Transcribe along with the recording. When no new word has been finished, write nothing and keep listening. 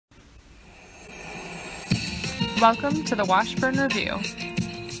Welcome to the Washburn Review.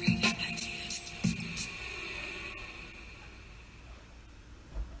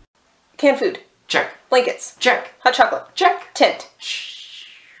 Canned food. Check. Blankets. Check. Hot chocolate. Check. Tent.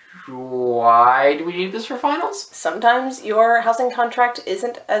 Why do we need this for finals? Sometimes your housing contract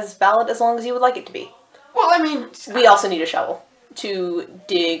isn't as valid as long as you would like it to be. Well, I mean... We also need a shovel to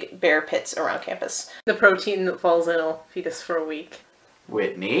dig bear pits around campus. The protein that falls in will feed us for a week.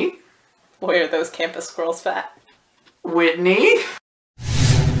 Whitney? Boy, are those campus squirrels fat. Whitney?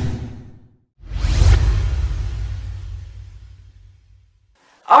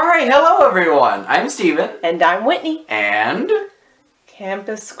 Alright, hello everyone! I'm Steven. And I'm Whitney. And...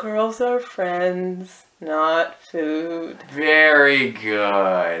 Campus squirrels are friends, not food. Very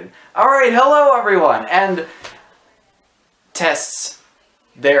good. Alright, hello everyone! And... tests.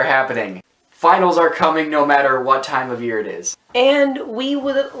 They're happening. Finals are coming no matter what time of year it is. And we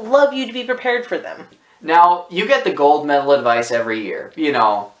would love you to be prepared for them. Now, you get the gold medal advice every year. You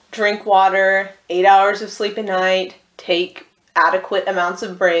know. Drink water, 8 hours of sleep a night, take adequate amounts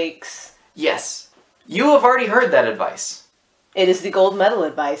of breaks. Yes. You have already heard that advice. It is the gold medal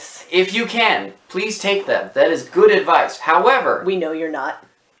advice. If you can, please take them. That is good advice. However, We know you're not.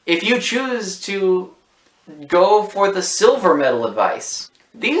 if you choose to go for the silver medal advice,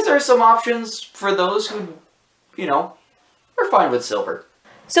 these are some options for those who, you know, are fine with silver.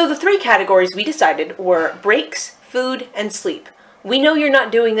 So the three categories we decided were breaks, food, and sleep. We know you're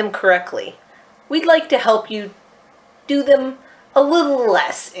not doing them correctly. We'd like to help you do them a little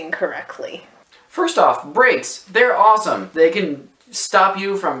less incorrectly. First off, breaks. They're awesome. They can stop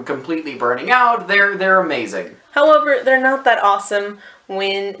you from completely burning out. They're amazing. However, they're not that awesome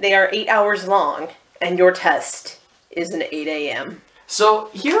when they are 8 hours long and your test is an 8 a.m. So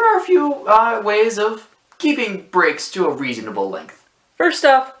here are a few ways of keeping breaks to a reasonable length. First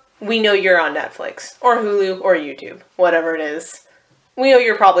off, we know you're on Netflix, or Hulu, or YouTube, whatever it is. We know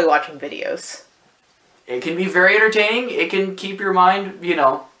you're probably watching videos. It can be very entertaining. It can keep your mind, you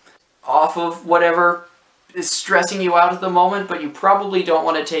know, off of whatever is stressing you out at the moment, but you probably don't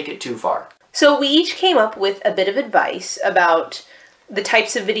want to take it too far. So we each came up with a bit of advice about the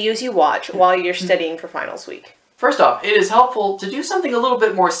types of videos you watch while you're studying for finals week. First off, it is helpful to do something a little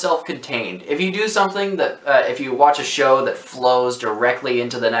bit more self-contained. If you do something that, if you watch a show that flows directly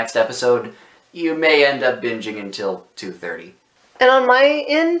into the next episode, you may end up binging until 2:30. And on my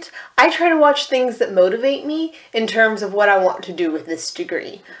end, I try to watch things that motivate me in terms of what I want to do with this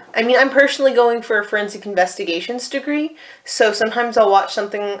degree. I mean, I'm personally going for a forensic investigations degree, so sometimes I'll watch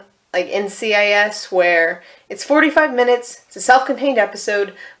something like NCIS where it's 45 minutes, it's a self-contained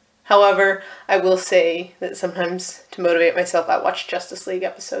episode. However, I will say that sometimes to motivate myself, I watch Justice League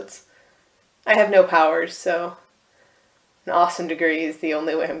episodes. I have no powers, so an awesome degree is the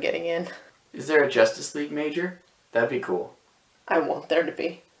only way I'm getting in. Is there a Justice League major? That'd be cool. I want there to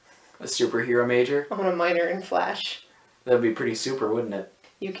be. A superhero major? I want a minor in Flash. That'd be pretty super, wouldn't it?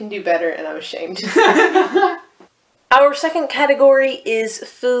 You can do better, and I'm ashamed. Our second category is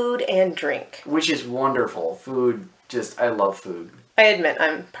food and drink. Which is wonderful. Food, I love food. I admit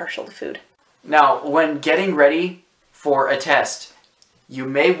I'm partial to food. Now, when getting ready for a test, you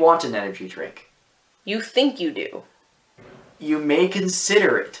may want an energy drink. You think you do. You may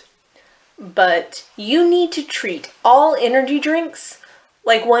consider it. But you need to treat all energy drinks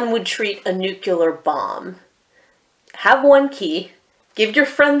like one would treat a nuclear bomb. Have one key, give your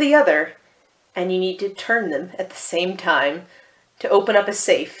friend the other, and you need to turn them at the same time to open up a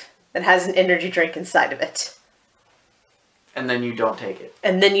safe that has an energy drink inside of it. And then you don't take it.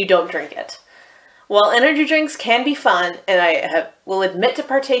 And then you don't drink it. While energy drinks can be fun, and I will admit to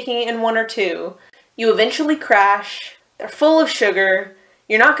partaking in one or two, you eventually crash. They're full of sugar.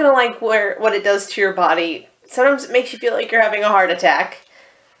 You're not going to like what it does to your body. Sometimes it makes you feel like you're having a heart attack.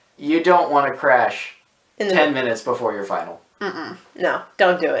 You don't want to crash In the 10 minutes before your final. No,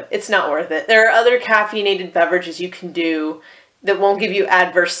 don't do it. It's not worth it. There are other caffeinated beverages you can do that won't give you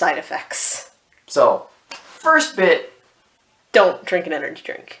adverse side effects. So, first bit, Don't drink an energy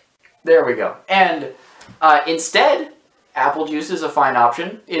drink. there we go. And instead, apple juice is a fine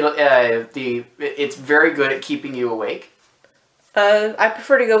option. It's very good at keeping you awake. I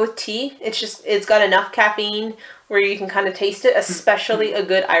prefer to go with tea. It's got enough caffeine where you can kind of taste it, especially a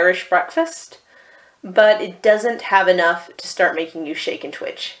good Irish breakfast. But it doesn't have enough to start making you shake and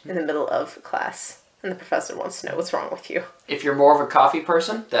twitch in the middle of class. And the professor wants to know what's wrong with you. If you're more of a coffee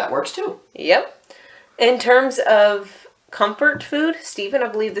person, that works too. Yep. In terms of comfort food, Stephen, I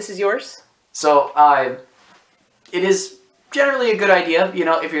believe this is yours. So, it is generally a good idea, you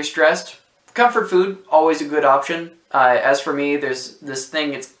know, if you're stressed, Comfort food, always a good option. As for me, there's this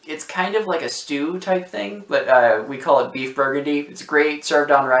thing, it's kind of like a stew type thing, but we call it beef burgundy. It's great,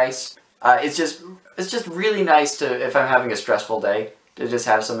 served on rice. It's just really nice to, if I'm having a stressful day, to just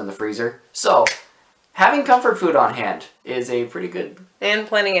have some in the freezer. So, having comfort food on hand is a pretty good... And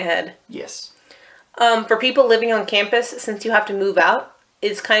planning ahead. Yes. For people living on campus, since you have to move out,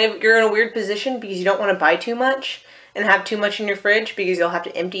 it's kind of, you're in a weird position because you don't want to buy too much and have too much in your fridge because you'll have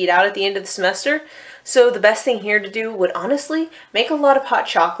to empty it out at the end of the semester. So the best thing here to do would honestly make a lot of hot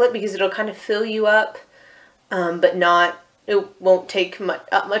chocolate because it'll kind of fill you up, but it won't take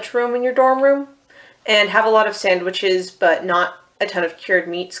up much room in your dorm room. And have a lot of sandwiches, but not a ton of cured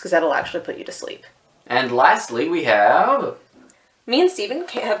meats because that'll actually put you to sleep. And lastly, we have... Me and Steven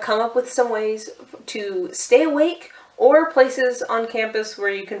have come up with some ways to stay awake or places on campus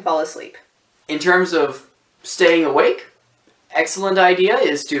where you can fall asleep. In terms of staying awake, excellent idea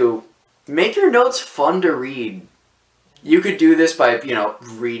is to make your notes fun to read. You could do this by,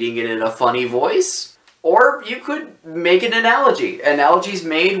 reading it in a funny voice, or you could make an analogy. Analogies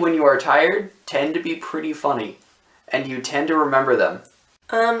made when you are tired tend to be pretty funny, and you tend to remember them.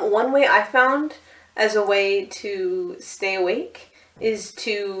 One way I found as a way to stay awake is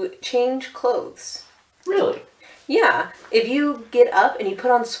to change clothes. Really? Yeah, if you get up and you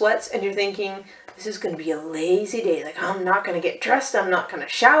put on sweats and you're thinking, this is going to be a lazy day, like I'm not going to get dressed, I'm not going to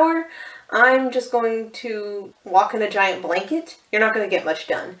shower, I'm just going to walk in a giant blanket, you're not going to get much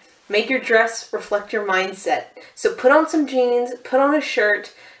done. Make your dress reflect your mindset. So put on some jeans, put on a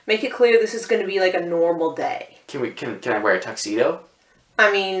shirt, make it clear this is going to be like a normal day. Can I wear a tuxedo?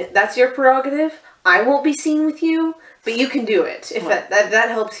 I mean, that's your prerogative. I won't be seen with you, but you can do it if that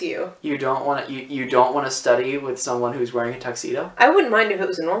helps you. You don't want to study with someone who's wearing a tuxedo? I wouldn't mind if it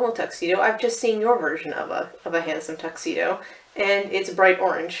was a normal tuxedo. I've just seen your version of a handsome tuxedo, and it's bright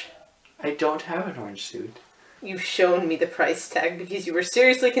orange. I don't have an orange suit. You've shown me the price tag because you were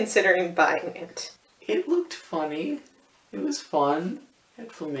seriously considering buying it. It looked funny. It was fun. It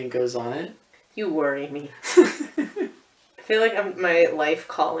had flamingos on it. You worry me. I feel like my life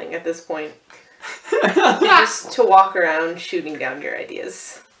calling at this point. Just to walk around shooting down your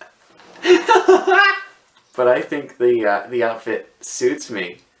ideas. But I think the outfit suits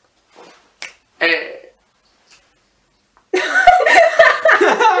me.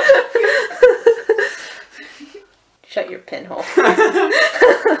 Shut your pinhole.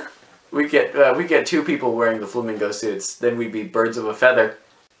 We get two people wearing the flamingo suits, then we'd be birds of a feather.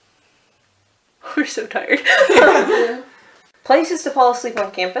 We're so tired. Places to fall asleep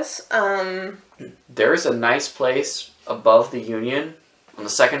on campus. There's a nice place above the Union on the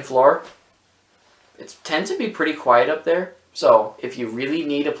second floor. It tends to be pretty quiet up there, so if you really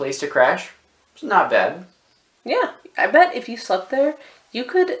need a place to crash, it's not bad. Yeah, I bet if you slept there, you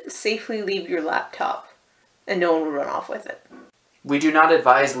could safely leave your laptop and no one would run off with it. We do not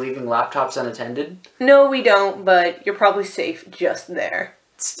advise leaving laptops unattended. No, we don't, but you're probably safe just there.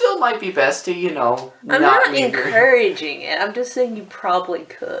 Still might be best to, I'm not encouraging it. I'm just saying you probably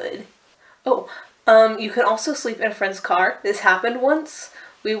could. Oh, you can also sleep in a friend's car. This happened once.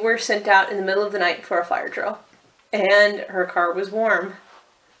 We were sent out in the middle of the night for a fire drill. And her car was warm.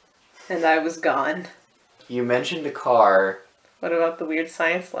 And I was gone. You mentioned a car. What about the weird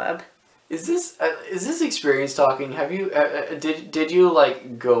science lab? Is this experience talking? Have you did you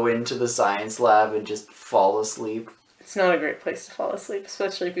go into the science lab and just fall asleep? It's not a great place to fall asleep,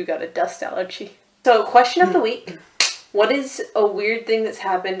 especially if you've got a dust allergy. So, question of the week. What is a weird thing that's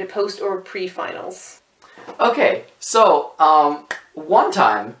happened post or pre-finals? Okay, so, one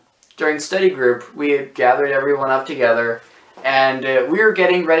time, during study group, we had gathered everyone up together, and we were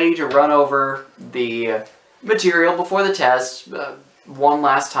getting ready to run over the material before the test, one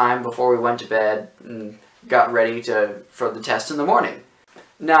last time before we went to bed, and got ready for the test in the morning.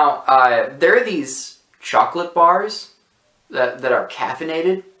 Now, there are these chocolate bars that are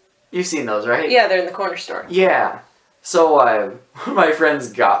caffeinated. You've seen those, right? Yeah, they're in the corner store. Yeah. So one of my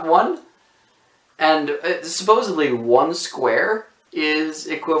friends got one, and supposedly 1 square is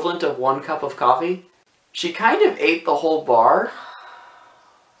equivalent of 1 cup of coffee. She kind of ate the whole bar.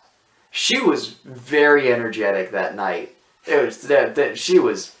 She was very energetic that night. It was that she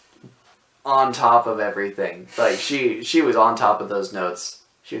was on top of everything. Like she was on top of those notes.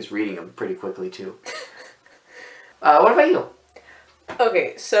 She was reading them pretty quickly too. What about you?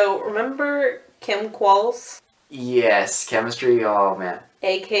 Okay, so remember chem quals? Yes, chemistry. Oh man.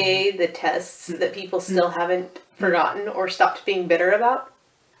 AKA the tests that people still haven't forgotten or stopped being bitter about?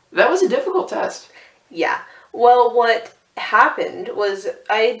 That was a difficult test. Yeah. Well, what happened was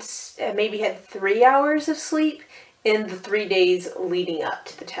I'd maybe had 3 hours of sleep, in the 3 days leading up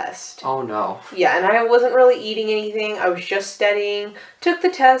to the test. Oh no. Yeah, and I wasn't really eating anything. I was just studying, took the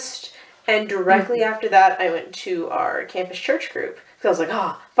test, and directly after that, I went to our campus church group. So I was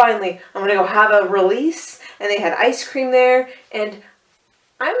like, finally, I'm gonna go have a release. And they had ice cream there, and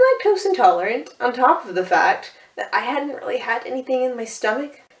I'm lactose intolerant, on top of the fact that I hadn't really had anything in my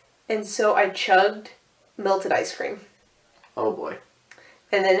stomach. And so I chugged melted ice cream. Oh boy.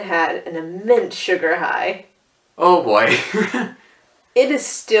 And then had an immense sugar high. Oh boy. It is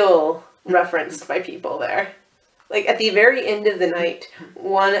still referenced by people there. Like, at the very end of the night,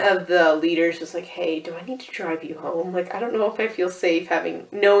 one of the leaders was like, hey, do I need to drive you home? Like, I don't know if I feel safe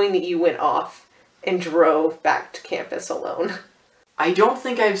knowing that you went off and drove back to campus alone. I don't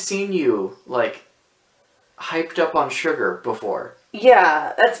think I've seen you, like, hyped up on sugar before.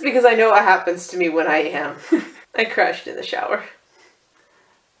 Yeah, that's because I know what happens to me when I am. I crashed in the shower.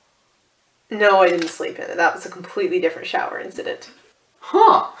 No, I didn't sleep in it. That was a completely different shower incident.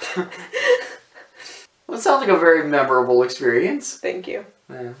 Huh. Well, it sounds like a very memorable experience. Thank you.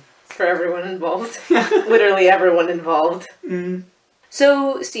 Yeah. For everyone involved. Literally everyone involved. Mm.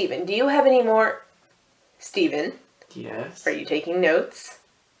 So, Steven, do you have any more... Steven, Yes. are you taking notes?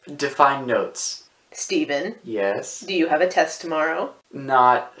 Define notes. Steven, Yes. do you have a test tomorrow?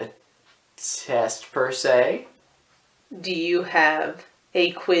 Not a test per se. Do you have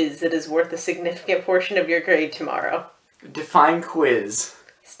a quiz that is worth a significant portion of your grade tomorrow? Define quiz.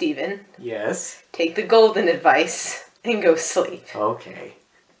 Steven, Yes. take the golden advice and go sleep. Okay.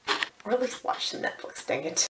 Or at least watch some Netflix, dang it.